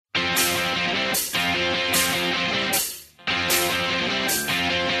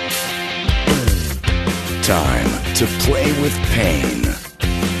Time to play with pain,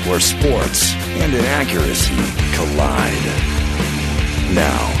 where sports and inaccuracy collide.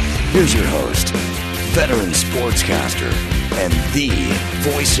 Now, here's your host, veteran sportscaster, and the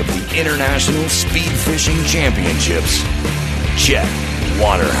voice of the International Speed Fishing Championships, Chet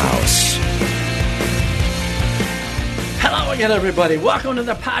Waterhouse. Hello again, everybody. Welcome to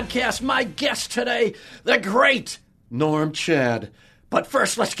the podcast. My guest today, the great Norm Chad. But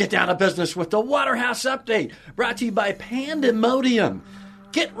first, let's get down to business with the Waterhouse Update, brought to you by Pandemodium.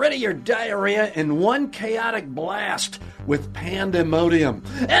 Get rid of your diarrhea in one chaotic blast with Pandemodium.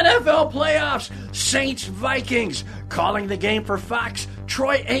 NFL playoffs, Saints Vikings, calling the game for Fox,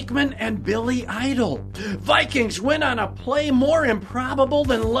 Troy Aikman and Billy Idol. Vikings win on a play more improbable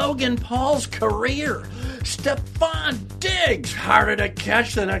than Logan Paul's career. Stephon Diggs, harder to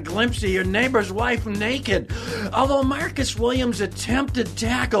catch than a glimpse of your neighbor's wife naked. Although Marcus Williams' attempted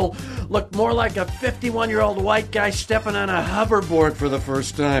tackle looked more like a 51-year-old white guy stepping on a hoverboard for the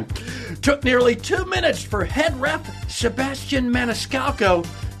first time. Took nearly 2 minutes for head ref Sebastian Maniscalco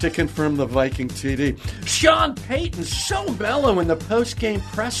to confirm the Viking TD. Sean Payton so mellow in the post-game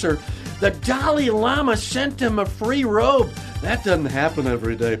presser, the Dalai Lama sent him a free robe. That doesn't happen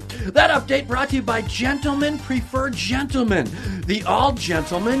every day. That update brought to you by Gentlemen Prefer Gentlemen, the All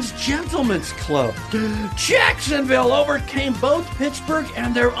Gentlemen's Gentlemen's Club. Jacksonville overcame both Pittsburgh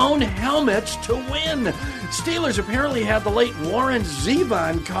and their own helmets to win. Steelers apparently had the late Warren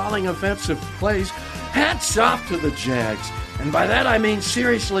Zevon calling offensive plays. Hats off to the Jags. And by that I mean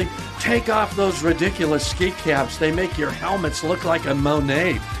seriously, take off those ridiculous ski caps. They make your helmets look like a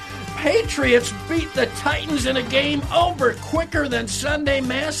Monet. Patriots beat the Titans in a game over quicker than Sunday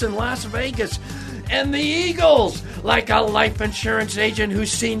Mass in Las Vegas. And the Eagles, like a life insurance agent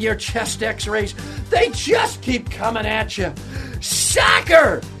who's seen your chest x-rays, they just keep coming at you.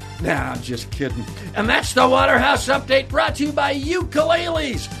 Soccer! Nah, I'm just kidding. And that's the Waterhouse Update, brought to you by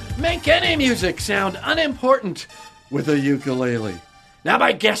ukuleles. Make any music sound unimportant with a ukulele. Now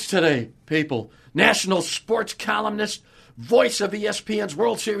my guest today, people, national sports columnist, voice of ESPN's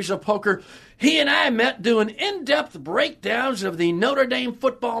World Series of Poker. He and I met doing in-depth breakdowns of the Notre Dame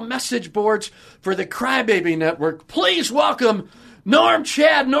football message boards for the Crybaby Network. Please welcome Norm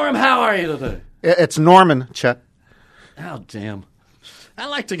Chad. Norm, how are you today? It's Norman, Chet. Oh, damn. I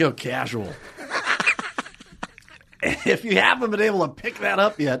like to go casual. If you haven't been able to pick that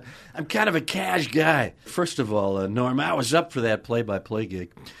up yet, I'm kind of a cash guy. First of all, Norm, I was up for that play-by-play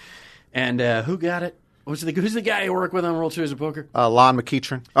gig. And who got it? Who's the guy you work with on World Series of Poker? Lon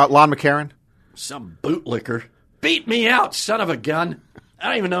McCarron. Some bootlicker. Beat me out, son of a gun. I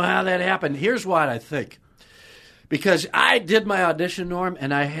don't even know how that happened. Here's what I think. Because I did my audition, Norm,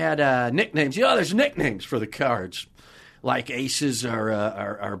 and I had nicknames. You know, there's nicknames for the cards. Like aces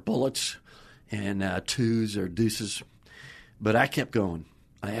are bullets, and twos are deuces. But I kept going.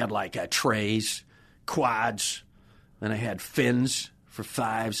 I had like trays, quads, then I had fins for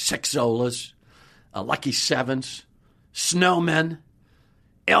fives, sixolas, lucky sevens, snowmen,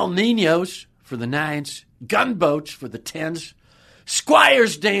 El Ninos for the nines, gunboats for the tens,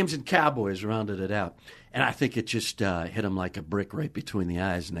 squires, dames, and cowboys rounded it out. And I think it just hit them like a brick right between the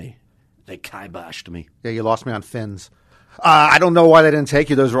eyes, and they kiboshed me. Yeah, you lost me on fins. I don't know why they didn't take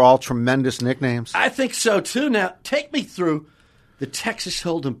you. Those are all tremendous nicknames. I think so, too. Now, take me through the Texas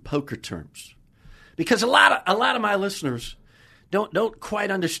Hold'em poker terms. Because a lot of my listeners don't quite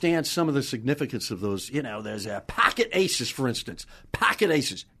understand some of the significance of those. You know, there's pocket aces, for instance. Pocket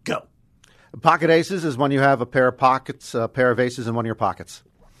aces. Go. Pocket aces is when you have a pair of pockets, a pair of aces in one of your pockets.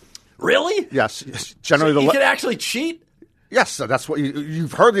 Really? Yes. Generally, so you could actually cheat? Yes. So that's what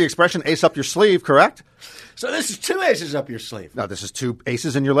you've heard the expression ace up your sleeve, correct? So this is two aces up your sleeve. No, this is two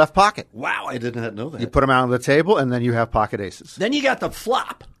aces in your left pocket. Wow, I did not know that. You put them out on the table, and then you have pocket aces. Then you got the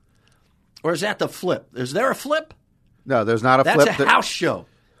flop. Or is that the flip? Is there a flip? No, there's not a flip. That's a house show.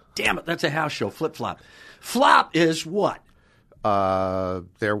 Damn it, that's a house show. Flip-flop. Flop is what?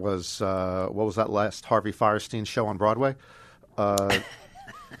 There was, what was that last Harvey Firestein show on Broadway?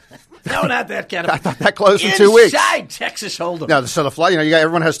 No, not that kind of. I thought that closed in 2 weeks. Inside Texas Hold'em. No, so the flop,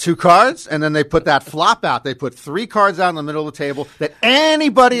 everyone has two cards, and then they put that flop out. They put three cards out in the middle of the table that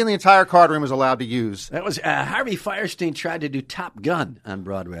anybody in the entire card room is allowed to use. That was Harvey Firestein tried to do Top Gun on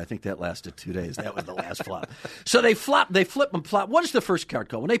Broadway. I think that lasted 2 days. That was the last flop. So they flip and flop. What is the first card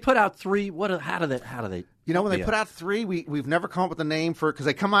called? When they put out three, how do they? You know, when they put out three, we've never come up with a name for it because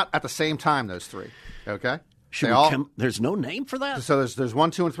they come out at the same time. Those three, okay. There's no name for that? So there's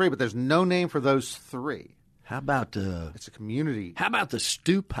 1, 2, and 3, but there's no name for those three. How about it's a community. How about the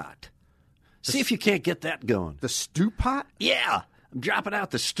stew pot? See if you can't get that going. The stew pot? Yeah. I'm dropping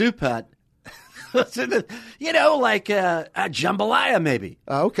out the stew pot. You know, like a jambalaya, maybe.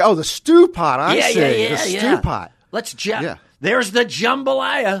 Okay. Oh, the stew pot. I see. Yeah. The stew pot. Let's Yeah. There's the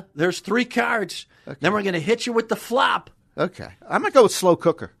jambalaya. There's 3 cards. Okay. Then we're going to hit you with the flop. Okay. I might go with slow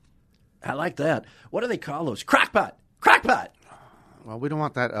cooker. I like that. What do they call those? Crockpot. Crockpot. Well, we don't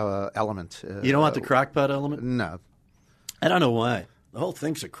want that element. You don't want the crockpot element? No. I don't know why. The whole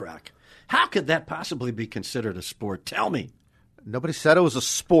thing's a crock. How could that possibly be considered a sport? Tell me. Nobody said it was a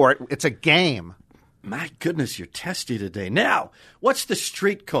sport. It's a game. My goodness, you're testy today. Now, what's the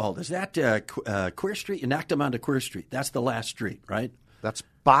street called? Is that Queer Street? You knocked him onto Queer Street. That's the last street, right? That's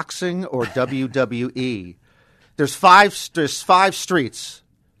boxing or WWE. There's five streets.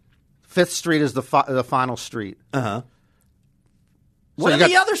 5th Street is the final street. Uh-huh. What are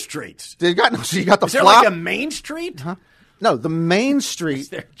the other streets? So you got the Is there flop. like a main street? Huh? No, the main street. Is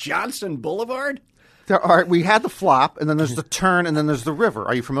there Johnson Boulevard? We had the flop, and then there's the turn, and then there's the river.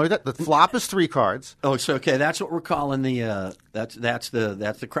 Are you familiar with that? The flop is 3 cards. Oh, so okay, that's what we're calling the that's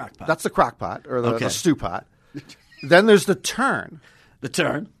the crock pot. That's the crock pot or the Okay. stew pot. Then there's the turn. The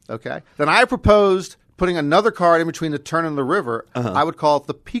turn. Okay. Then I proposed putting another card in between the turn and the river. I would call it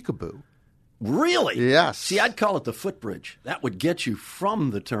the peekaboo. Really? Yes. See, I'd call it the footbridge. That would get you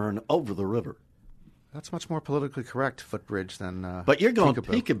from the turn over the river. That's much more politically correct, footbridge, than But you're going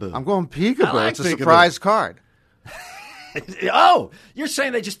peekaboo. I'm going peekaboo. I like It's a peekaboo. surprise card. Oh, you're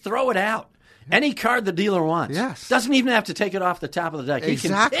saying they just throw it out. Any card the dealer wants. Yes. Doesn't even have to take it off the top of the deck.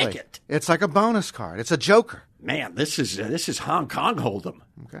 Exactly. He can take it. It's like a bonus card. It's a joker. Man, this is Hong Kong Hold'em.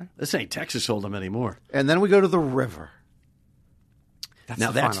 Okay. This ain't Texas Hold'em anymore. And then we go to the river. That's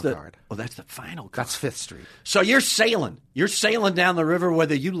the final card. Oh, that's the final card. That's 5th Street. So you're sailing. You're sailing down the river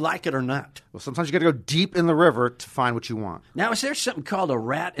whether you like it or not. Well, sometimes you got to go deep in the river to find what you want. Now, is there something called a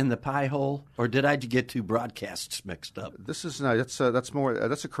rat in the pie hole, or did I get 2 broadcasts mixed up? This is no. That's more.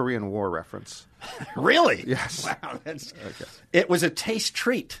 That's a Korean War reference. Really? Yes. Wow. It was a taste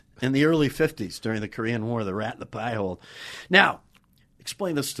treat in the early 50s during the Korean War, the rat in the pie hole. Now,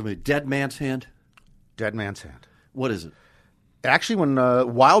 explain this to me. Dead man's hand? Dead man's hand. What is it? Actually, when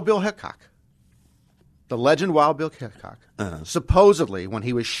Wild Bill Hickok, the legend Wild Bill Hickok, supposedly when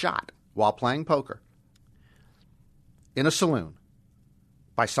he was shot while playing poker in a saloon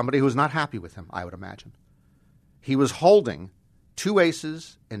by somebody who was not happy with him, I would imagine, he was holding 2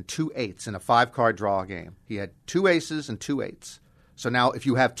 aces and 2 eights in a 5-card draw game. He had 2 aces and 2 eights. So now if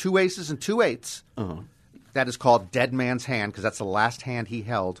you have 2 aces and 2 eights, that is called dead man's hand because that's the last hand he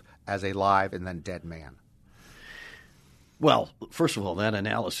held as a live and then dead man. Well, first of all, that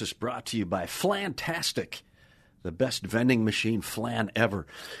analysis brought to you by Flantastic, the best vending machine flan ever.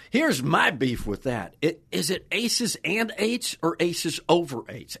 Here's my beef with that. Is it aces and eights or aces over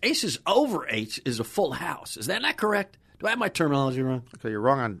eights? Aces over eights is a full house. Is that not correct? Do I have my terminology wrong? Okay, you're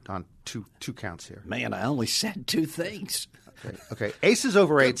wrong on two counts here. Man, I only said 2 things. Okay. Aces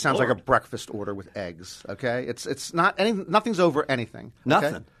over 8 sounds like a breakfast order with eggs. Okay, it's not nothing's over anything. Okay?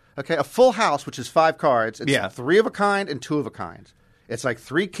 Nothing. Okay, a full house, which is 5 cards. It's Yeah. 3 of a kind and 2 of a kind. It's like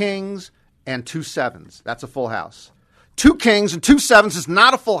 3 kings and 2 sevens. That's a full house. 2 kings and 2 sevens is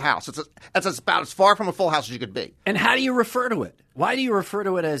not a full house. It's about as far from a full house as you could be. And how do you refer to it? Why do you refer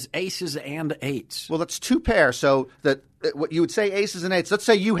to it as aces and eights? Well, that's 2 pairs. So that what you would say aces and eights. Let's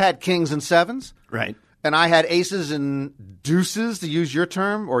say you had kings and sevens. Right. And I had aces and deuces, to use your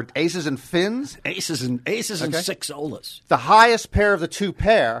term, or aces and fins. Aces and sixolas. The highest pair of the 2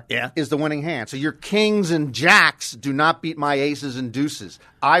 pair Yeah. is the winning hand. So your kings and jacks do not beat my aces and deuces.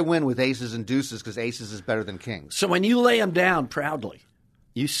 I win with aces and deuces because aces is better than kings. So when you lay them down proudly,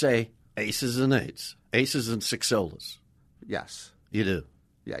 you say aces and eights, aces and sixolas. Yes. You do.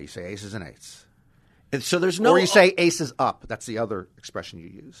 Yeah, you say aces and eights. And so there's no. Or you say aces up. That's the other expression you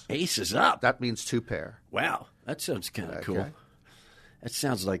use. aces up. That means 2 pair. Wow, that sounds kind of Okay. cool. That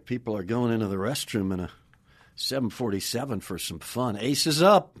sounds like people are going into the restroom in a 747 for some fun. Aces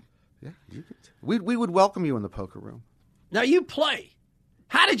up. Yeah, we would welcome you in the poker room. Now you play.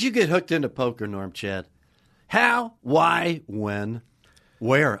 How did you get hooked into poker, Norm Chad? How, why, when,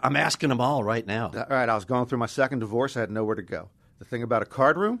 where? I'm asking them all right now. All right, I was going through my second divorce. I had nowhere to go. The thing about a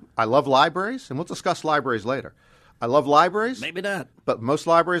card room, I love libraries, and we'll discuss libraries later. I love libraries. Maybe not. But most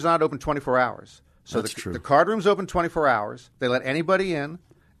libraries are not open 24 hours. So That's true. The card room's open 24 hours. They let anybody in,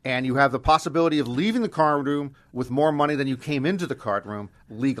 and you have the possibility of leaving the card room with more money than you came into the card room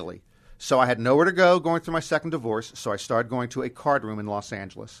legally. So I had nowhere to go going through my second divorce, so I started going to a card room in Los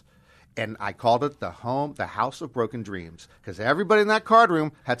Angeles. And I called it the House of Broken Dreams, because everybody in that card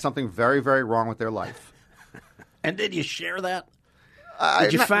room had something very, very wrong with their life. And did you share that?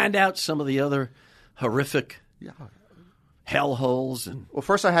 Did you find out some of the other horrific hellholes and Well,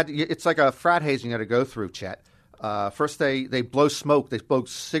 first it's like a frat hazing you had to go through, Chet. First they blow smoke. They blow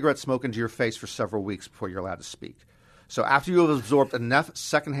cigarette smoke into your face for several weeks before you're allowed to speak. So after you have absorbed enough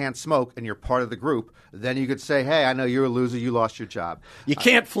secondhand smoke and you're part of the group, then you could say, hey, I know you're a loser. You lost your job. you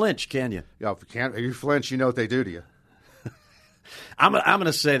can't flinch, can you? If you flinch, you know what they do to you. I'm going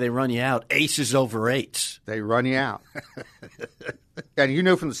to say they run you out aces over eights. They run you out. And you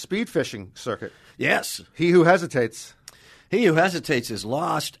know from the speed fishing circuit, Yes. he who hesitates. He who hesitates is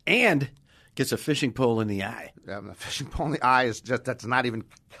lost and gets a fishing pole in the eye. The fishing pole in the eye that's not even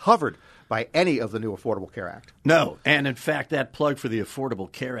covered by any of the new Affordable Care Act. No. And in fact, that plug for the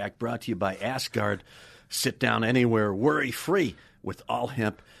Affordable Care Act brought to you by Asgard. Sit down anywhere, worry-free with all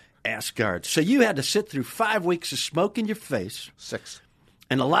hemp Asgard. So you had to sit through 5 weeks of smoke in your face. 6.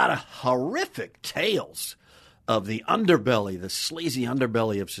 And a lot of horrific tales of the underbelly, the sleazy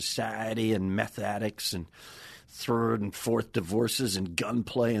underbelly of society and meth addicts and third and fourth divorces and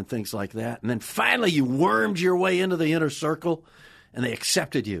gunplay and things like that. And then finally you wormed your way into the inner circle and they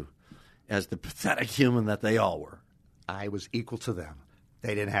accepted you as the pathetic human that they all were. I was equal to them.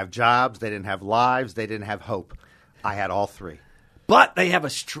 They didn't have jobs. They didn't have lives. They didn't have hope. I had all three. But they have a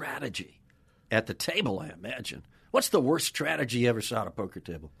strategy at the table, I imagine. What's the worst strategy you ever saw at a poker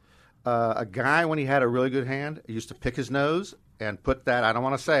table? A guy, when he had a really good hand, used to pick his nose and put that, I don't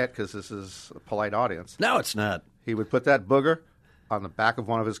want to say it because this is a polite audience. No, it's not. He would put that booger on the back of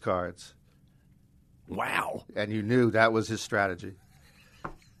one of his cards. Wow. And you knew that was his strategy.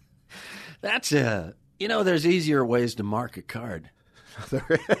 That's there's easier ways to mark a card. There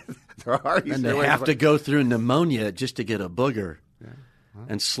are And easier they ways. have to go through pneumonia just to get a booger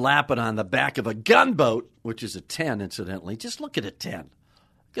and slap it on the back of a gunboat, which is a 10, incidentally. Just look at a 10.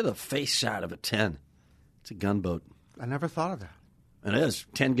 Look at the face side of a 10. It's a gunboat. I never thought of that. It is.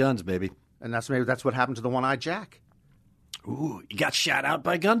 10 guns, baby. And that's what happened to the one-eyed Jack. Ooh, you got shot out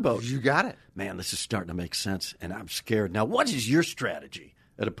by gunboats. You got it. Man, this is starting to make sense, and I'm scared. Now, what is your strategy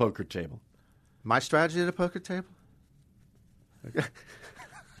at a poker table? My strategy at a poker table? Okay.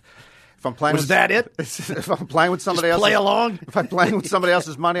 If I'm playing Was that it? If I'm playing with somebody Just else, play along? If I'm playing with somebody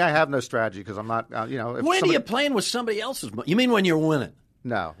else's money, I have no strategy because I'm not. If When are you playing with somebody else's money? You mean when you're winning?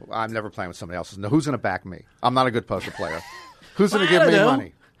 No, I'm never playing with somebody else's. No, who's going to back me? I'm not a good poker player. Who's going to Well, give I me don't know.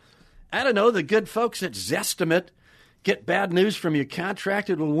 money? I don't know. The good folks at Zestimate get bad news from your contract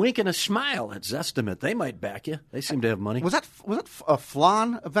and a wink and a smile at Zestimate. They might back you. They seem to have money. Was that a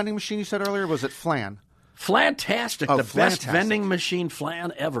flan vending machine you said earlier? Or was it flan? Flantastic, Oh, the best Flantastic. vending machine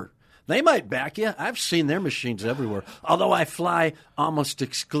flan ever. They might back you. I've seen their machines everywhere. Although I fly almost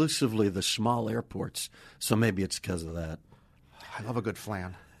exclusively the small airports, so maybe it's because of that. I love a good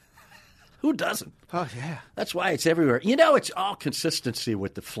flan. Who doesn't? Oh yeah. That's why it's everywhere. You know, it's all consistency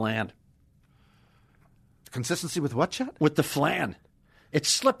with the flan. Consistency with what, Chet? With the flan. It's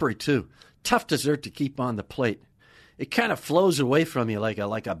slippery, too. Tough dessert to keep on the plate. It kind of flows away from you like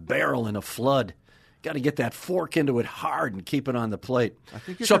a barrel in a flood. Got to get that fork into it hard and keep it on the plate.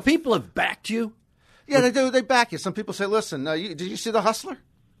 So people have backed you? Yeah, they do. They back you. Some people say, "Listen, did you see The Hustler,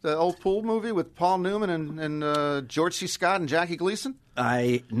 the old pool movie with Paul Newman and George C. Scott and Jackie Gleason?"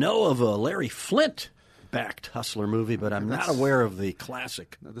 I know of a Larry Flint-backed Hustler movie, but I'm not aware of the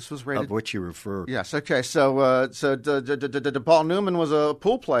classic This was rated. of which you refer. Yes. Okay. So Paul Newman was a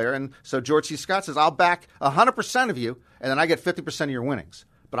pool player, and so George C. Scott says, "I'll back 100% of you, and then I get 50% of your winnings.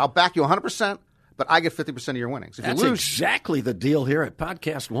 But I'll back you 100%, but I get 50% of your winnings. If That's you lose, exactly the deal here at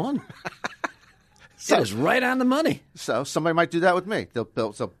Podcast One. It is right on the money. so somebody might do that with me. They'll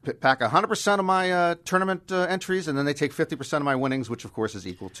pack 100% of my tournament entries, and then they take 50% of my winnings, which of course is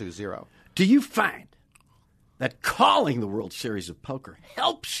equal to 0. Do you find that calling the World Series of Poker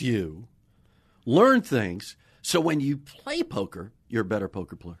helps you learn things so when you play poker, you're a better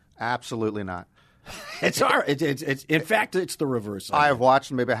poker player? Absolutely not. It's hard. It's in fact, it's the reverse. I have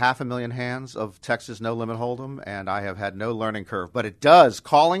watched maybe 500,000 hands of Texas No Limit Hold'em, and I have had no learning curve. But it does.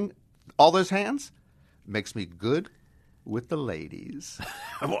 Calling all those hands makes me good with the ladies.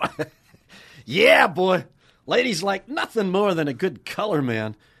 Yeah, boy. Ladies like nothing more than a good color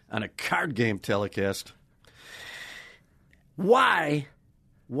man on a card game telecast. Why,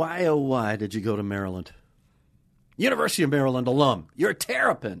 oh why did you go to Maryland? University of Maryland alum. You're a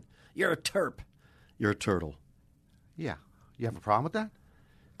Terrapin. You're a Terp. You're a turtle. Yeah. You have a problem with that?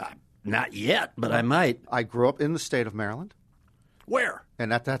 Not yet, but I might. I grew up in the state of Maryland. Where?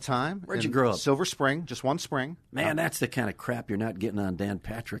 And at that time, Where'd you in grow up? Silver Spring, just one spring. Man, that's the kind of crap you're not getting on Dan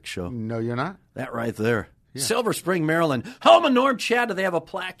Patrick's show. No, you're not. That right there. Yeah. Silver Spring, Maryland. Home of Norm Chad. Do they have a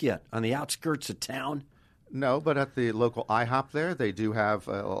plaque yet on the outskirts of town? No, but at the local IHOP there, they do have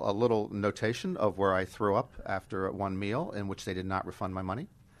a little notation of where I threw up after one meal, in which they did not refund my money.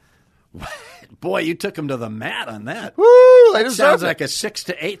 Boy, you took them to the mat on that. Woo! They That sounds like a 6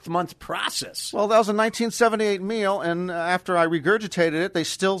 to 8 month process. Well, that was a 1978 meal, and after I regurgitated it, they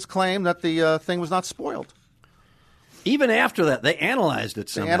still claim that the thing was not spoiled. Even after that, they analyzed it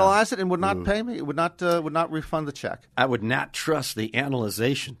They somehow. analyzed it and would not pay me. It would not refund the check. I would not trust the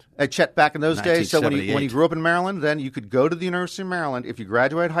analyzation. Hey, Chet, back in those days, so when you 1978. grew up in Maryland, then you could go to the University of Maryland if you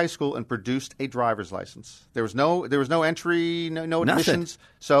graduated high school and produced a driver's license. There was no entry, no admissions,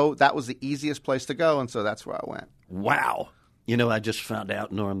 so that was the easiest place to go, and so that's where I went. Wow. You know, I just found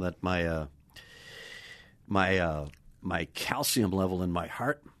out, Norm, that my calcium level in my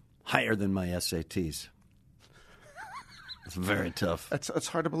heart higher than my SATs. It's very tough. It's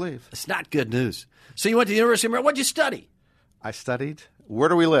hard to believe. It's not good news. So you went to the University of Maryland. What'd you study? I studied. Where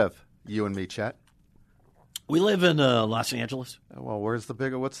do we live? You and me, Chet. We live in Los Angeles. Well, where's the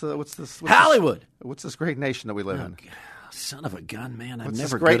bigger? What's this? Hollywood. What's this great nation that we live in? Son of a gun, man. I'm What's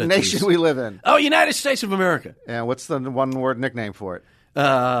never this great good at nation these. we live in? Oh, United States of America. And what's the one-word nickname for it?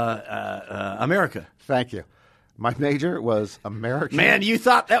 America. Thank you. My major was American. Man, you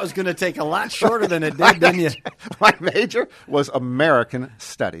thought that was going to take a lot shorter than it did, didn't you? My major was American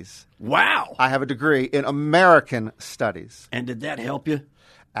Studies. Wow. I have a degree in American Studies. And did that help you?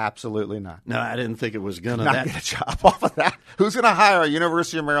 Absolutely not. No, I didn't think it was going to. Not get a job off of that. Who's going to hire a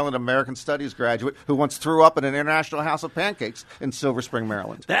University of Maryland American Studies graduate who once threw up in an International House of Pancakes in Silver Spring,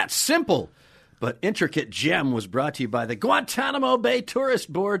 Maryland? That simple but intricate gem was brought to you by the Guantanamo Bay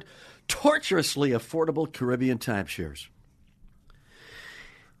Tourist Board, torturously affordable Caribbean timeshares.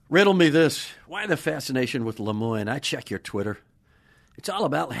 Riddle me this. Why the fascination with Lemoyne? I check your Twitter. It's all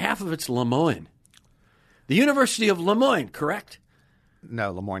about half of it's Lemoyne. The University of Lemoyne, correct?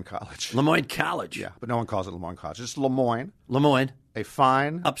 No, Lemoyne College. Lemoyne College. Yeah, but no one calls it Lemoyne College. It's Lemoyne, Lemoyne. a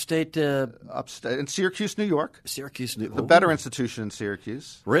fine Upstate upstate in Syracuse, New York. Syracuse. The better institution in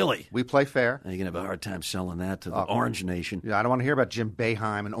Syracuse. Really? We play fair. You're going to have a hard time selling that to the Orange Nation. Yeah, I don't want to hear about Jim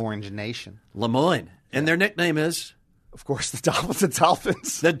Boeheim and Orange Nation. Lemoyne. And their nickname is? Of course, the Dolphins. The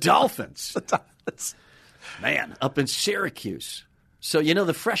Dolphins. The Dolphins. The Dolphins. Man, up in Syracuse. So, you know,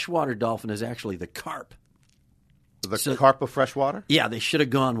 the freshwater dolphin is actually the carp. The carp of freshwater? Yeah, they should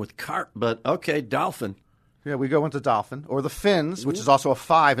have gone with carp, but okay, dolphin. Yeah, we go into dolphin. Or the fins, which is also a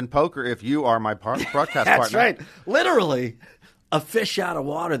 5 in poker if you are my broadcast partner. That's right. Literally, a fish out of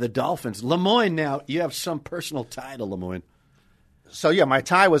water, the dolphins. Lemoyne, now, you have some personal tie to Lemoyne. So, yeah, my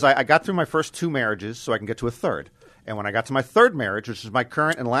tie was I got through my first 2 marriages so I can get to a third. And when I got to my third marriage, which is my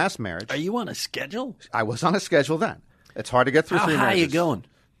current and last marriage, Are you on a schedule? I was on a schedule then. It's hard to get through How 3 high are marriages. you going?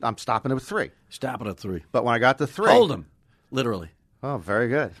 I'm stopping at 3. Stop it at 3. But when I got to 3, Hold them, literally. Oh, very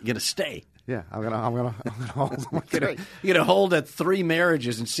good. You're going to stay. Yeah, I'm gonna hold them at 3. You're going to hold at 3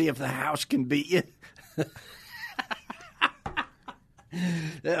 marriages and see if the house can beat you.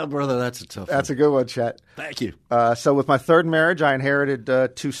 Yeah, brother, that's a tough That's one. a good one, Chet. Thank you. So with my third marriage, I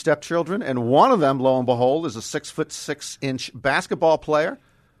inherited 2 stepchildren, and one of them, lo and behold, is a 6'6" basketball player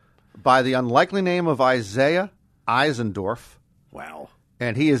by the unlikely name of Isaiah Eisendorf, Wow.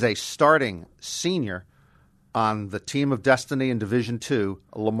 and he is a starting senior on the team of destiny in Division II,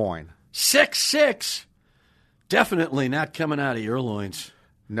 Lemoyne. 6'6". Definitely not coming out of your loins.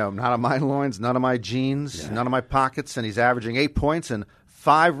 No, not of my loins, none of my jeans, none of my pockets, and he's averaging 8 points and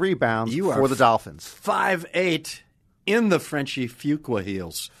 5 rebounds for the Dolphins. 5'8" in the Frenchie Fuqua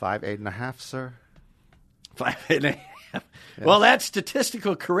heels. 5'8.5", sir. 5'8.5". Well, that's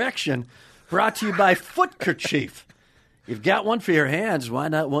statistical correction brought to you by Footkerchief. You've got one for your hands. Why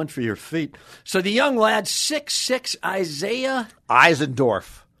not one for your feet? So the young lad, 6'6", Isaiah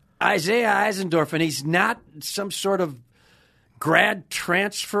Eisendorf. Eisendorf, and he's not some sort of grad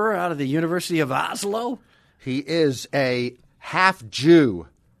transfer out of the University of Oslo? He is a half Jew,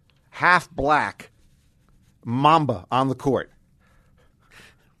 half black Mamba on the court.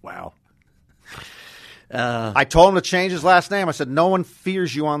 Wow. I told him to change his last name. I said, no one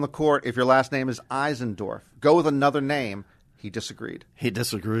fears you on the court if your last name is Eisendorf. Go with another name. He disagreed. He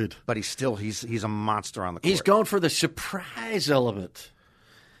disagreed. But he's a monster on the court. He's going for the surprise element.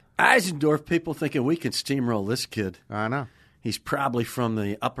 Eisendorf, people thinking we can steamroll this kid. I know. He's probably from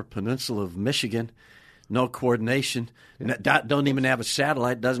the Upper Peninsula of Michigan. No coordination. Don't even have a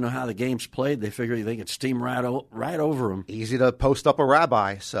satellite. Doesn't know how the game's played. They figure they can steam right over him. Easy to post up a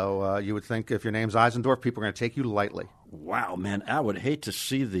rabbi. So you would think if your name's Eisendorf, people are going to take you lightly. Wow, man. I would hate to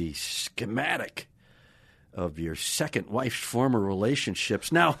see the schematic of your second wife's former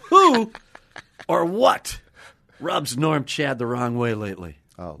relationships. Now, who or what rubs Norm Chad the wrong way lately?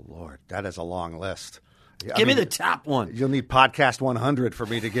 Oh, Lord. That is a long list. Give me the top one. You'll need podcast 100 for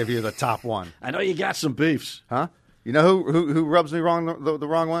me to give you the top one. I know you got some beefs. Huh? You know who rubs me wrong the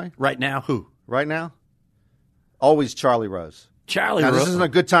wrong way? Right now, who? Right now? Always Charlie Rose. Charlie Now, Rose. this isn't a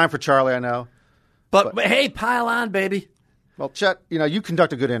good time for Charlie, I know. But hey, pile on, baby. Well, Chet, you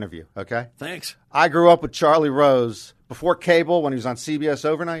conduct a good interview, okay? Thanks. I grew up with Charlie Rose before cable when he was on CBS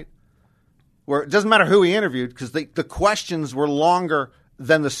Overnight, where it doesn't matter who he interviewed because the questions were longer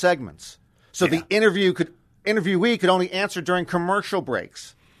than the segments. So the interviewee could only answer during commercial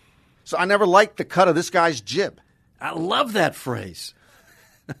breaks. So I never liked the cut of this guy's jib. I love that phrase.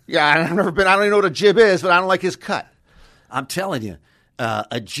 Yeah, I don't even know what a jib is, but I don't like his cut. I'm telling you,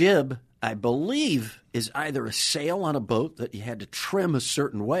 a jib, I believe, is either a sail on a boat that you had to trim a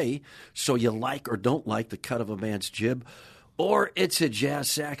certain way so you like or don't like the cut of a man's jib, or it's a jazz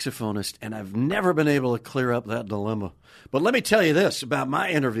saxophonist, and I've never been able to clear up that dilemma. But let me tell you this about my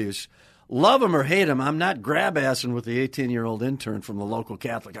interviews. Love them or hate them, I'm not grab-assing with the 18-year-old intern from the local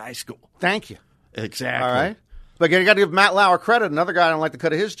Catholic high school. Thank you. Exactly. All right. But you got to give Matt Lauer credit. Another guy I don't like the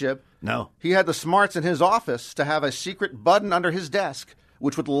cut of his jib. No. He had the smarts in his office to have a secret button under his desk,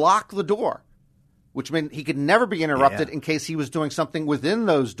 which would lock the door, which meant he could never be interrupted in case he was doing something within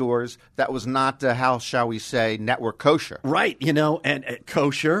those doors that was not, how shall we say, network kosher. Right, and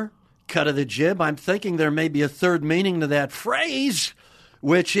kosher, cut of the jib. I'm thinking there may be a third meaning to that phrase,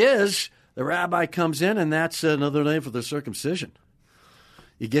 which is the rabbi comes in, and that's another name for the circumcision.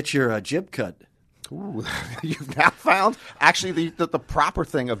 You get your jib cut. Ooh, you've now found actually the proper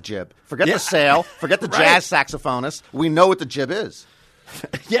thing of jib. Forget the sail. Forget the jazz saxophonist. We know what the jib is.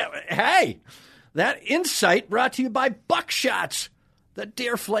 Yeah, hey, that insight brought to you by Buckshots, the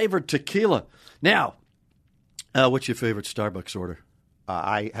deer-flavored tequila. Now, what's your favorite Starbucks order?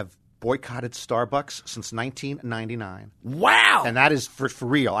 I have boycotted Starbucks since 1999. Wow! And that is for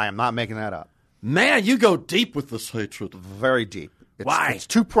real. I am not making that up. Man, you go deep with this hatred. Very deep. Why? It's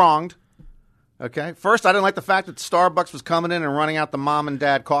two-pronged. Okay. First, I didn't like the fact that Starbucks was coming in and running out the mom and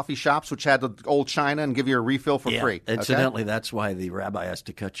dad coffee shops, which had the old china and give you a refill for free. Incidentally, that's why the rabbi has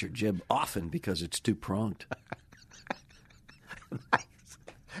to cut your jib often, because it's two-pronged. Nice.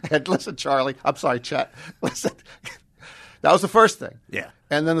 And listen, Charlie, I'm sorry, Chet. Listen, that was the first thing. Yeah.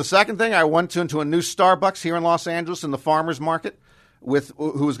 And then the second thing, I went into a new Starbucks here in Los Angeles in the farmer's market with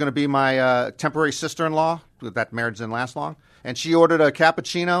who was going to be my temporary sister-in-law. That marriage didn't last long. And she ordered a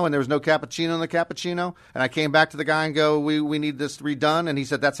cappuccino, and there was no cappuccino in the cappuccino. And I came back to the guy and go, we need this redone. And he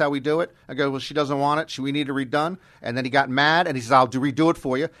said, that's how we do it. I go, well, she doesn't want it. We need it redone. And then he got mad, and he said, I'll redo it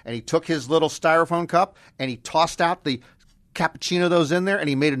for you. And he took his little styrofoam cup, and he tossed out the cappuccino that was in there, and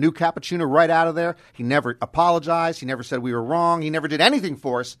he made a new cappuccino right out of there. He never apologized. He never said we were wrong. He never did anything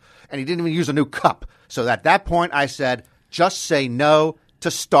for us, and he didn't even use a new cup. So at that point, I said, just say no to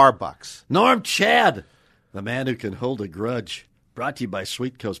Starbucks. Norm Chad, the man who can hold a grudge. Brought to you by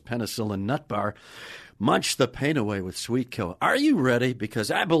Sweet Co's Penicillin Nut Bar. Munch the pain away with Sweet Co. Are you ready?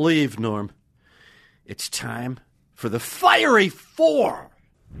 Because I believe, Norm, it's time for the Fiery Four.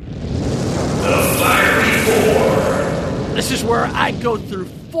 The Fiery Four. This is where I go through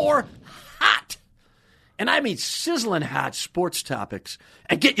four hot, and I mean sizzling hot sports topics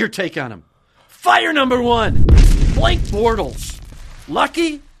and get your take on them. Fire number one, Blake Bortles.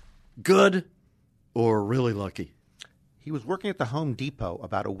 Lucky, good, or really lucky? He was working at the Home Depot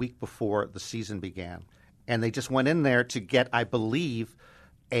about a week before the season began, and they just went in there to get, I believe,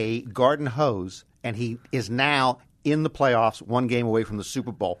 a garden hose, and he is now in the playoffs, one game away from the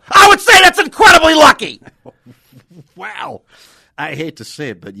Super Bowl. I would say that's incredibly lucky! Wow. I hate to say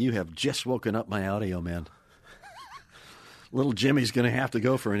it, but you have just woken up my audio, man. Little Jimmy's going to have to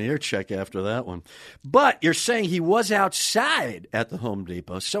go for an ear check after that one. But you're saying he was outside at the Home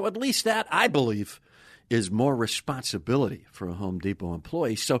Depot, so at least that, I believe, is more responsibility for a Home Depot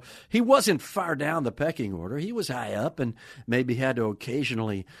employee. So he wasn't far down the pecking order. He was high up and maybe had to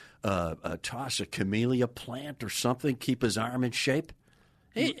occasionally toss a camellia plant or something, keep his arm in shape.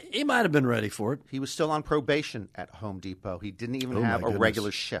 He might have been ready for it. He was still on probation at Home Depot. He didn't even have a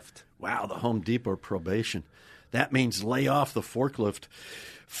regular shift. Wow, the Home Depot probation. That means lay off the forklift.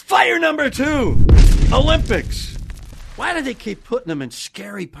 Fire number two, Olympics. Why do they keep putting them in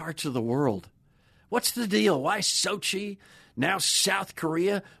scary parts of the world? What's the deal? Why Sochi? Now South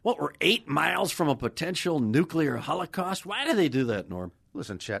Korea? What, we're 8 miles from a potential nuclear holocaust? Why do they do that, Norm?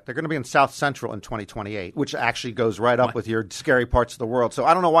 Listen, Chet, they're going to be in South Central in 2028, which actually goes right up with your scary parts of the world. So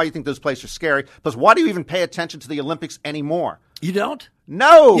I don't know why you think those places are scary. Plus, why do you even pay attention to the Olympics anymore? You don't?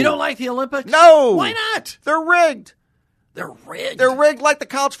 No. You don't like the Olympics? No. Why not? They're rigged. They're rigged? They're rigged like the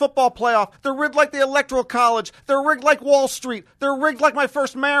college football playoff. They're rigged like the Electoral College. They're rigged like Wall Street. They're rigged like my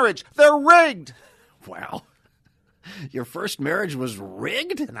first marriage. They're rigged. Wow. Your first marriage was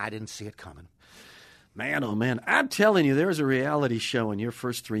rigged? And I didn't see it coming. Man, oh man. I'm telling you, there's a reality show in your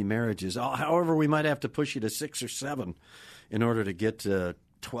first 3 marriages. However, we might have to push you to 6 or 7 in order to get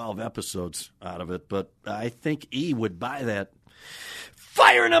 12 episodes out of it. But I think E would buy that.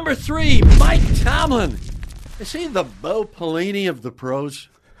 Fire number 3, Mike Tomlin. Is he the Bo Pelini of the pros?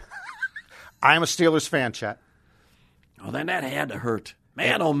 I am a Steelers fan, Chet. Oh, then that had to hurt.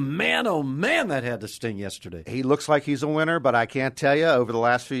 Man, oh man, that had to sting yesterday. He looks like he's a winner, but I can't tell you over the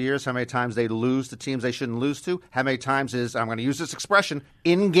last few years how many times they lose to teams they shouldn't lose to. How many times I'm going to use this expression,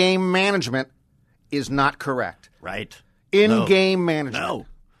 in-game management is not correct. Right. In-game management.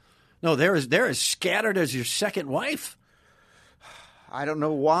 No, they're as scattered as your second wife. I don't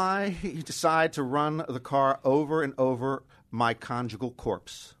know why you decide to run the car over and over my conjugal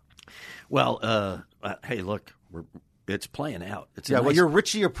corpse. Well, hey, look, it's playing out. Well, you're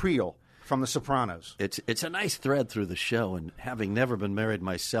Richie Aprile from The Sopranos. It's a nice thread through the show, and having never been married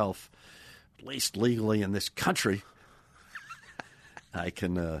myself, at least legally in this country, I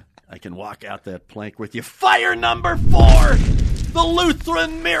can walk out that plank with you. Fire number 4, the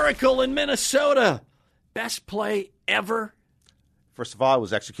Lutheran Miracle in Minnesota. Best play ever. First of all, it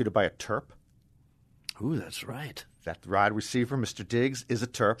was executed by a Terp. Ooh, that's right. That wide receiver, Mr. Diggs, is a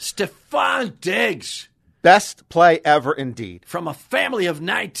Terp. Stephon Diggs. Best play ever indeed. From a family of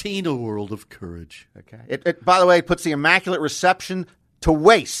 19, a world of courage. Okay. It by the way, puts the Immaculate Reception to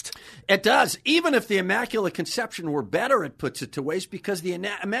waste. It does. Even if the Immaculate Conception were better, it puts it to waste because the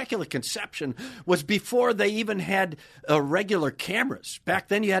Immaculate Conception was before they even had regular cameras. Back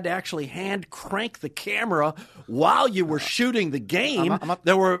then, you had to actually hand crank the camera while you were shooting the game.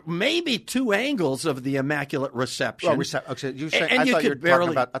 There were maybe 2 angles of the Immaculate Reception. Okay, I thought you were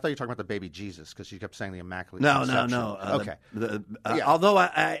talking about the baby Jesus because you kept saying the Immaculate Conception. No. Okay. Although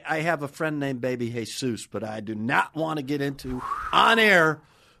I have a friend named Baby Jesus, but I do not want to get into on air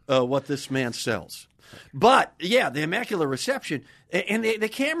what this man sells. But, yeah, the Immaculate Reception, and the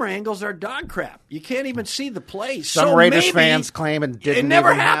camera angles are dog crap. You can't even see the play. Some Raiders fans claim it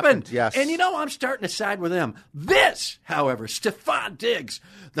never happened. Yes. And, I'm starting to side with them. This, however, Stephon Diggs,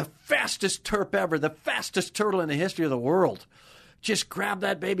 the fastest Terp ever, the fastest turtle in the history of the world, just grabbed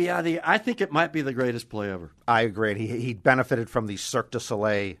that baby out of the air. I think it might be the greatest play ever. I agree. He benefited from the Cirque du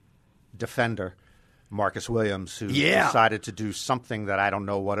Soleil defender, Marcus Williams, who decided to do something that I don't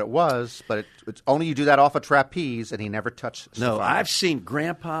know what it was, but it's only you do that off a trapeze, and he never touched Stephon. No, I've seen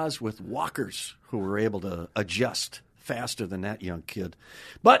grandpas with walkers who were able to adjust faster than that young kid.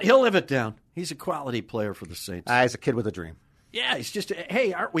 But he'll live it down. He's a quality player for the Saints. He's a kid with a dream. Yeah, he's just,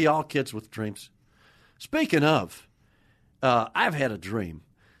 hey, aren't we all kids with dreams? Speaking of, I've had a dream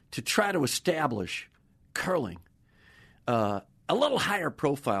to try to establish curling a little higher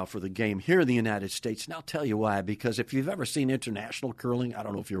profile for the game here in the United States. And I'll tell you why, because if you've ever seen international curling, I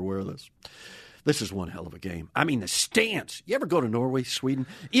don't know if you're aware of this. This is one hell of a game. I mean, the stance. You ever go to Norway, Sweden?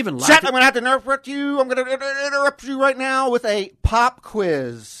 Even Chet, I'm going to have to interrupt you. I'm going to interrupt you right now with a pop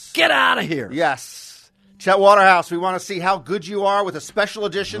quiz. Get out of here. Yes. Chet Waterhouse, we want to see how good you are with a special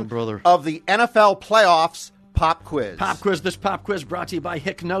edition of the NFL Playoffs Pop Quiz. Pop quiz. This pop quiz brought to you by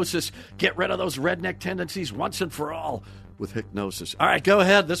Hypnosis. Get rid of those redneck tendencies once and for all with Hypnosis. All right, go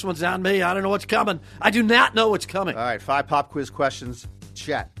ahead. This one's on me. I don't know what's coming. I do not know what's coming. All right, 5 pop quiz questions.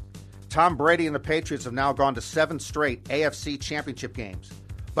 Chet. Tom Brady and the Patriots have now gone to 7 straight AFC championship games.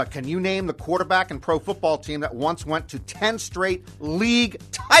 But can you name the quarterback and pro football team that once went to 10 straight league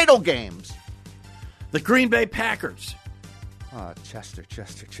title games? The Green Bay Packers. Oh, Chester.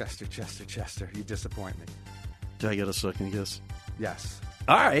 You disappoint me. Did I get a second guess? Yes.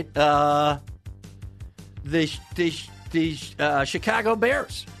 All right. The Chicago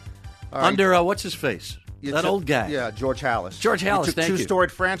Bears. Right. Under, what's his face? That old guy. Yeah, George Halas. George Halas, you took 2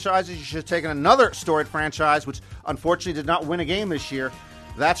 storied franchises. You should have taken another storied franchise, which unfortunately did not win a game this year.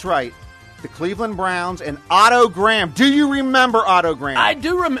 That's right. The Cleveland Browns and Otto Graham. Do you remember Otto Graham? I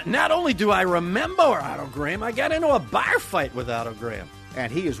do. Not only do I remember Otto Graham, I got into a bar fight with Otto Graham.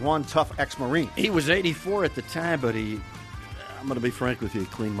 And he is one tough ex-Marine. He was 84 at the time, but I'm going to be frank with you, he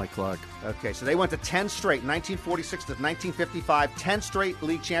cleaned my clock. Okay, so they went to 10 straight, 1946 to 1955, 10 straight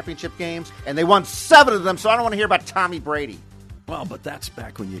league championship games, and they won 7 of them, so I don't want to hear about Tommy Brady. Well, but that's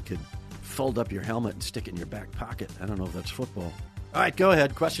back when you could fold up your helmet and stick it in your back pocket. I don't know if that's football. All right, go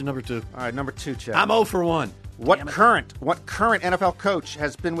ahead. Question number 2. All right, number 2, Chad. I'm 0 for 1. What current NFL coach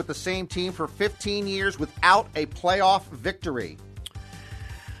has been with the same team for 15 years without a playoff victory?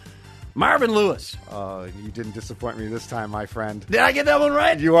 Marvin Lewis. You didn't disappoint me this time, my friend. Did I get that one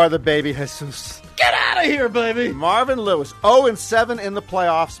right? You are the baby, Jesus. Get out of here, baby. Marvin Lewis, 0-7 in the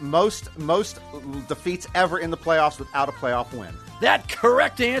playoffs, most defeats ever in the playoffs without a playoff win. That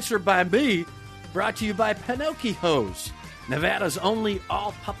correct answer by me, brought to you by Pinocchio's, Nevada's only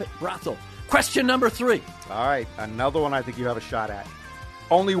all-puppet brothel. Question number 3. All right, another one I think you have a shot at.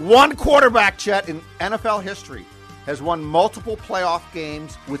 Only one quarterback, Chet, in NFL history has won multiple playoff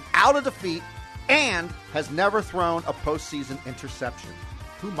games without a defeat and has never thrown a postseason interception.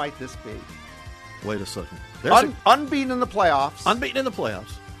 Who might this be? Wait a second. Unbeaten in the playoffs. Unbeaten in the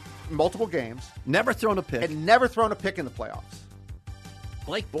playoffs. Multiple games. Never thrown a pick. And never thrown a pick in the playoffs.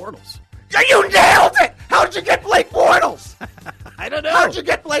 Blake Bortles. You nailed it! How'd you get Blake Bortles? I don't know. How'd you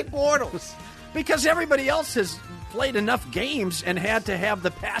get Blake Bortles? Because everybody else has played enough games and had to have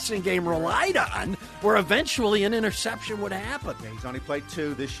the passing game relied on where eventually an interception would happen. Yeah, he's only played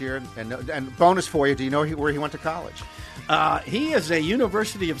 2 this year. And bonus for you, do you know where he went to college? He is a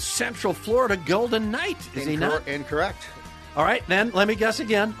University of Central Florida Golden Knight, is he not? Incorrect. All right, then let me guess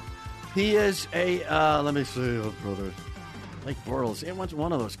again. He is a, let me see, brother. Blake Bortles. It was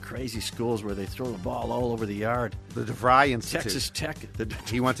one of those crazy schools where they throw the ball all over the yard. The DeVry Institute. Texas Tech.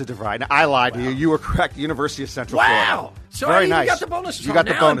 He went to DeVry. Now, I lied to you. You were correct. University of Central Florida. Florida. So very nice. You got the bonus. You got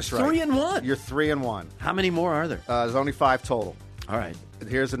the bonus right. 3-1. You're 3-1. How many more are there? There's only 5 total. All right.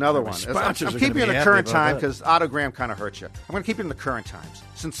 Here's another one. I'm keeping you in the current time because autogram kind of hurt you. I'm going to keep you in the current times.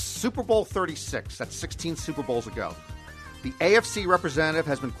 Since Super Bowl 36, that's 16 Super Bowls ago, the AFC representative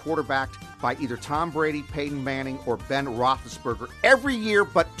has been quarterbacked by either Tom Brady, Peyton Manning, or Ben Roethlisberger every year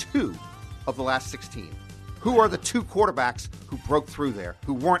but 2 of the last 16. Who are the 2 quarterbacks who broke through there,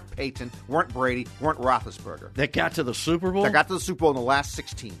 who weren't Peyton, weren't Brady, weren't Roethlisberger? That got to the Super Bowl? That got to the Super Bowl in the last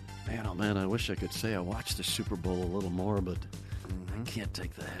 16. Man, oh man, I wish I could say I watched the Super Bowl a little more, but I can't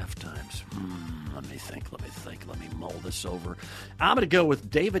take the half times. Let me think. Let me mull this over. I'm going to go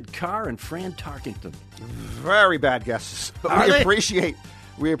with David Carr and Fran Tarkenton. Very bad guesses. But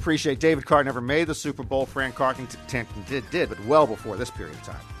we appreciate David Carr never made the Super Bowl. Fran Tarkenton did, but well before this period of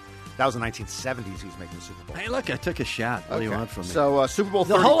time. That was the 1970s he was making the Super Bowl. Hey, look, I took a shot. What do you want from me? So, Super Bowl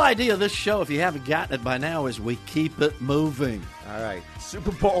 30. The whole idea of this show, if you haven't gotten it by now, is we keep it moving. All right.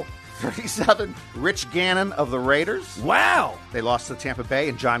 Super Bowl 37, Rich Gannon of the Raiders. Wow. They lost to Tampa Bay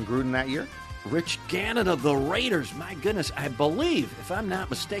and John Gruden that year. Rich Gannon of the Raiders. My goodness, I believe, if I'm not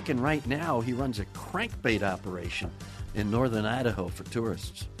mistaken right now, he runs a crankbait operation in northern Idaho for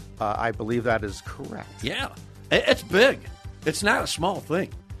tourists. I believe that is correct. Yeah. It's big. It's not a small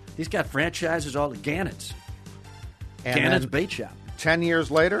thing. He's got franchises all the Gannons. And Gannon's Bait Shop. 10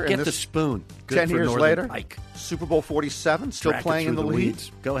 years later. Get the spoon. Good 10 for years Northern later, Pike. Super Bowl 47, still playing in the lead.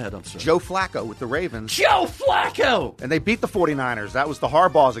 Weeds. Go ahead, I'm sorry. Joe Flacco with the Ravens. Joe Flacco! And they beat the 49ers. That was the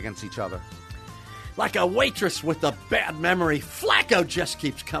Harbaughs against each other. Like a waitress with a bad memory, Flacco just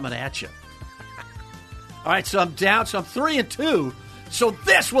keeps coming at you. All right, so I'm down. So I'm 3-2. So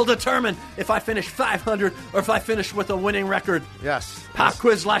this will determine if I finish 500 or if I finish with a winning record. Yes. Pop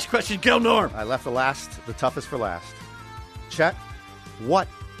quiz, last question. Go, Norm. I left the toughest for last. Chet, what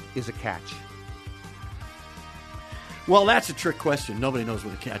is a catch? Well, that's a trick question. Nobody knows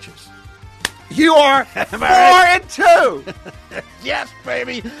what a catch is. You are 4-2. Yes,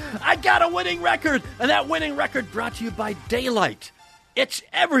 baby. I got a winning record, and that winning record brought to you by Daylight. It's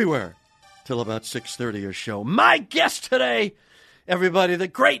everywhere till about 6:30 or so. My guest today, everybody, the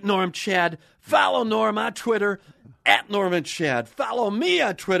great Norm Chad. Follow Norm on Twitter, @NormanChad. Follow me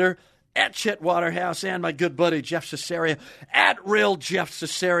on Twitter, @Chet Waterhouse, and my good buddy Jeff Cesario,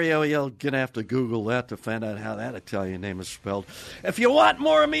 @RealJeffCesario. You're going to have to Google that to find out how that Italian name is spelled. If you want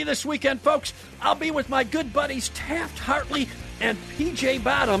more of me this weekend, folks, I'll be with my good buddies Taft Hartley and PJ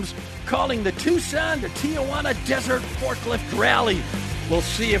Bottoms calling the Tucson to Tijuana Desert Forklift Rally. We'll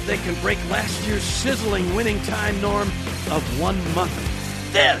see if they can break last year's sizzling winning time norm of 1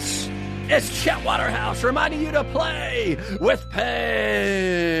 month. This is Chet Waterhouse reminding you to play with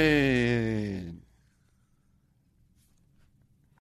pain.